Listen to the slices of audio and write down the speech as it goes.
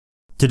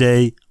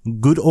Today,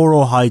 good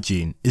oral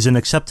hygiene is an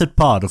accepted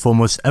part of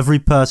almost every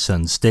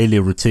person's daily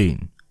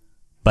routine.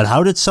 But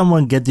how did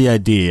someone get the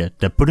idea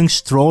that putting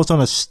straws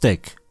on a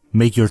stick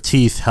make your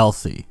teeth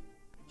healthy?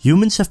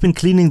 Humans have been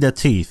cleaning their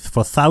teeth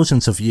for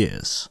thousands of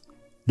years.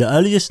 The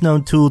earliest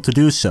known tool to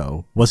do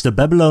so was the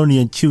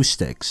Babylonian chew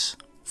sticks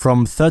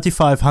from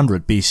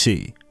 3500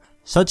 BC.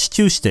 Such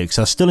chew sticks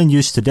are still in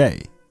use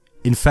today.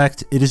 In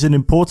fact, it is an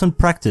important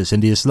practice in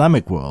the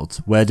Islamic world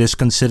where it is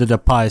considered a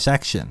pious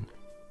action,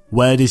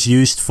 where it is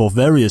used for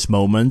various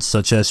moments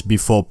such as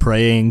before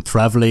praying,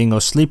 traveling or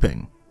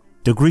sleeping.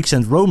 The Greeks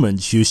and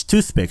Romans used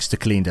toothpicks to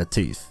clean their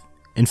teeth.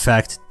 In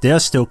fact, they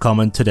are still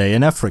common today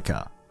in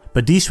Africa.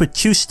 But these were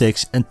chew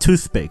sticks and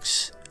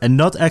toothpicks, and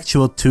not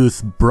actual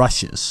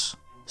toothbrushes.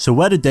 So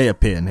where did they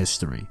appear in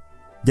history?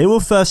 They were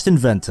first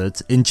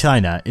invented in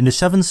China in the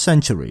 7th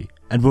century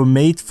and were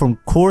made from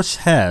coarse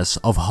hairs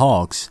of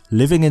hogs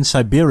living in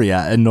Siberia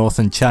and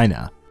northern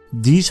China.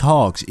 These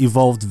hogs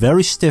evolved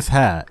very stiff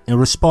hair in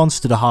response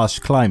to the harsh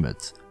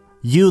climate,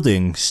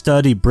 yielding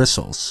sturdy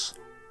bristles.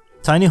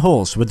 Tiny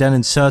holes were then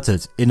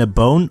inserted in a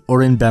bone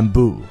or in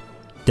bamboo.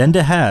 Then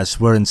the hairs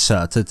were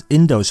inserted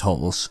in those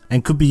holes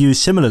and could be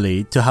used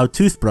similarly to how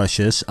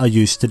toothbrushes are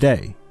used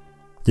today.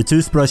 The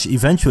toothbrush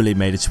eventually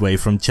made its way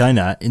from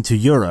China into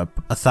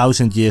Europe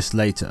 1,000 years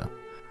later.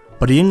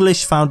 But the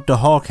English found the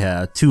hog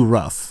hair too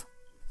rough.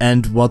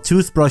 And while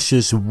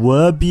toothbrushes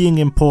were being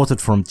imported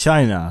from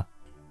China,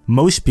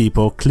 most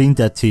people cleaned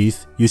their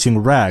teeth using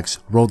rags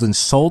rolled in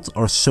salt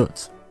or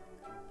soot.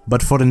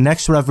 But for the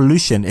next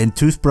revolution in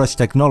toothbrush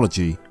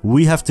technology,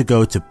 we have to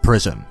go to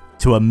prison,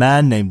 to a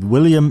man named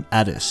William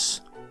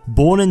Addis.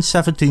 Born in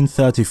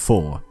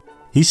 1734,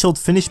 he sold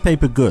finished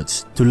paper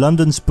goods to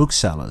London's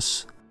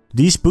booksellers.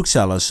 These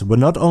booksellers were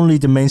not only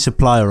the main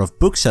supplier of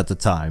books at the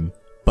time,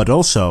 but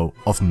also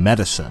of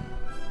medicine.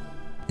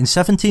 In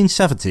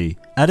 1770,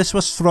 Addis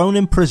was thrown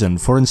in prison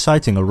for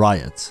inciting a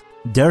riot.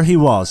 There he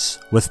was,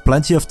 with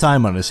plenty of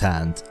time on his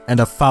hand and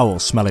a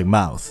foul-smelling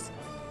mouth.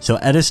 So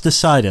Addis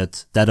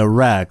decided that a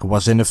rag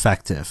was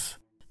ineffective.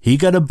 He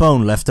got a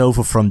bone left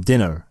over from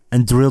dinner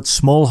and drilled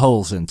small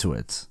holes into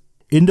it.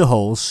 In the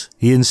holes,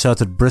 he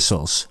inserted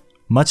bristles,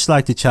 much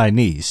like the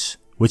Chinese,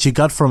 which he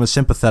got from a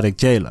sympathetic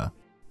jailer.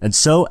 And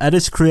so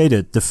Addis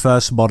created the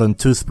first modern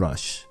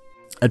toothbrush.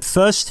 At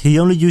first, he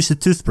only used the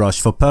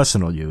toothbrush for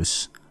personal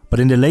use,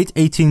 but in the late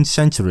 18th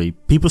century,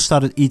 people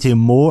started eating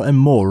more and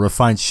more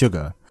refined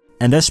sugar.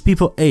 And as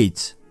people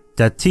ate,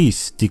 their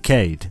teeth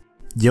decayed.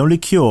 The only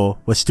cure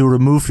was to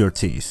remove your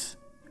teeth.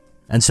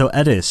 And so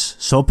Addis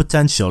saw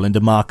potential in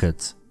the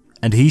market,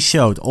 and he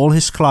showed all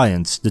his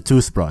clients the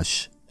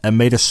toothbrush and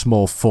made a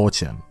small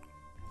fortune.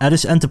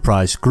 Addis'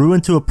 enterprise grew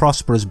into a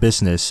prosperous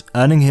business,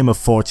 earning him a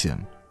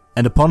fortune.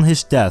 And upon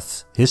his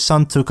death, his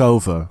son took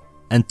over,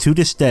 and to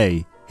this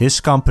day,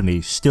 his company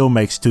still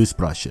makes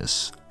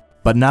toothbrushes.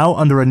 But now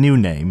under a new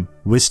name,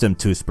 Wisdom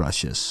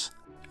Toothbrushes.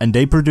 And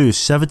they produce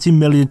 70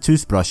 million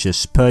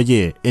toothbrushes per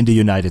year in the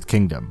United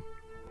Kingdom.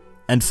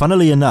 And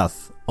funnily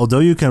enough,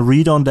 although you can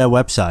read on their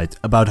website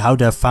about how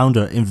their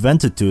founder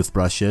invented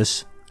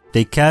toothbrushes,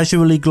 they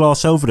casually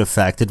gloss over the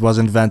fact it was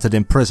invented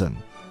in prison.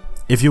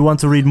 If you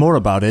want to read more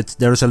about it,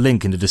 there is a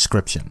link in the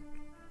description.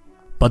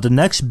 But the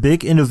next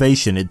big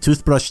innovation in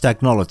toothbrush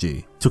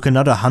technology took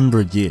another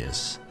 100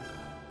 years.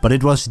 But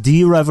it was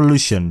the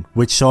revolution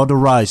which saw the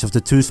rise of the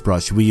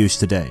toothbrush we use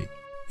today.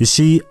 You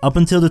see, up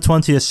until the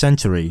 20th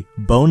century,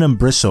 bone and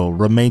bristle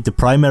remained the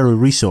primary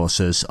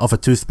resources of a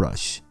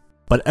toothbrush.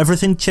 But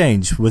everything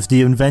changed with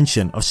the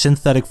invention of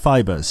synthetic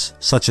fibers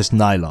such as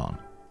nylon.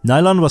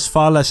 Nylon was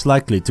far less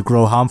likely to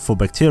grow harmful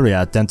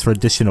bacteria than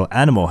traditional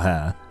animal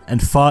hair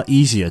and far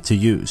easier to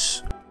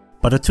use.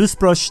 But a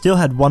toothbrush still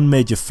had one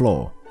major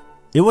flaw.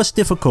 It was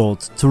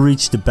difficult to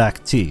reach the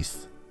back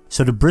teeth,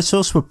 so the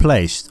bristles were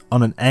placed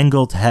on an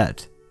angled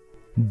head.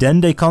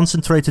 Then they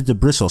concentrated the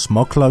bristles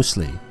more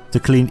closely to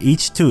clean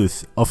each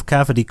tooth of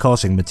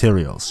cavity-causing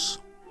materials.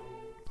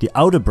 The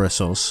outer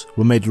bristles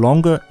were made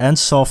longer and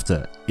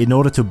softer in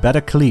order to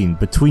better clean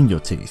between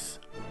your teeth.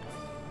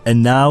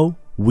 And now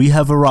we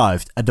have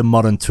arrived at the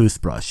modern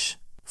toothbrush.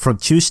 From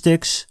chew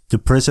sticks to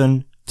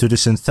prison to the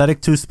synthetic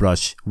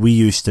toothbrush we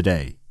use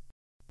today.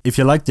 If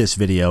you liked this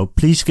video,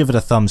 please give it a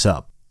thumbs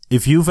up.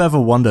 If you've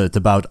ever wondered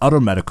about other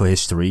medical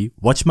history,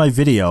 watch my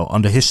video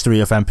on the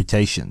history of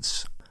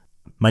amputations.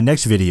 My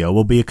next video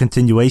will be a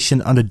continuation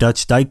on the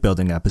Dutch dike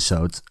building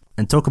episode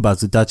and talk about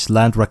the Dutch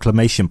land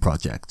reclamation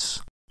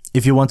projects.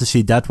 If you want to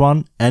see that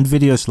one and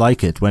videos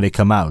like it when they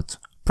come out,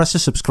 press the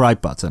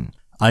subscribe button.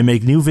 I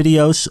make new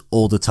videos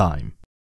all the time.